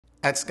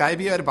At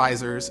SkyView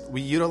Advisors,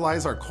 we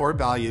utilize our core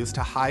values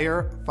to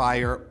hire,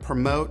 fire,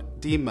 promote,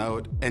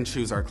 demote, and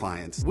choose our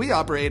clients. We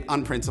operate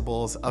on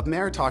principles of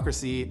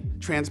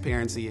meritocracy,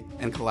 transparency,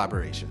 and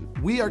collaboration.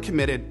 We are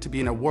committed to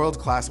being a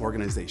world-class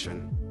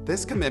organization.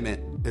 This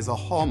commitment is a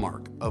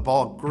hallmark of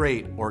all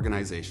great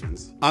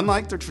organizations.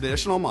 Unlike the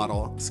traditional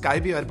model,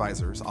 SkyView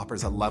Advisors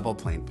offers a level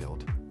playing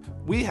field.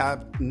 We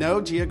have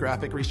no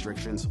geographic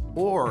restrictions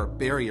or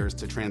barriers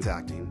to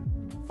transacting.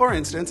 For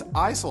instance,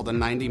 I sold a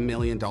 $90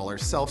 million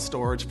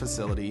self-storage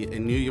facility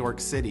in New York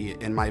City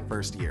in my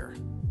first year.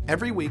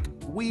 Every week,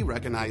 we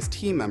recognize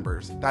team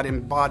members that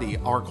embody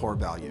our core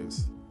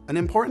values. An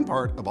important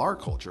part of our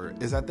culture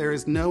is that there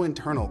is no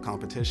internal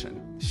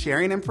competition.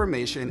 Sharing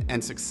information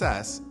and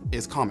success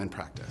is common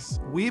practice.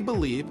 We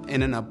believe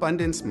in an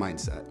abundance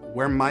mindset,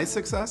 where my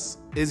success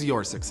is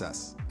your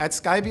success. At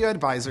SkyView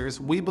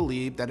Advisors, we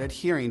believe that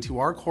adhering to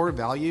our core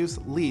values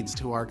leads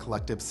to our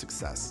collective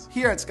success.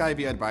 Here at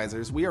SkyView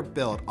Advisors, we are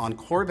built on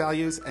core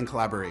values and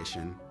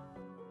collaboration.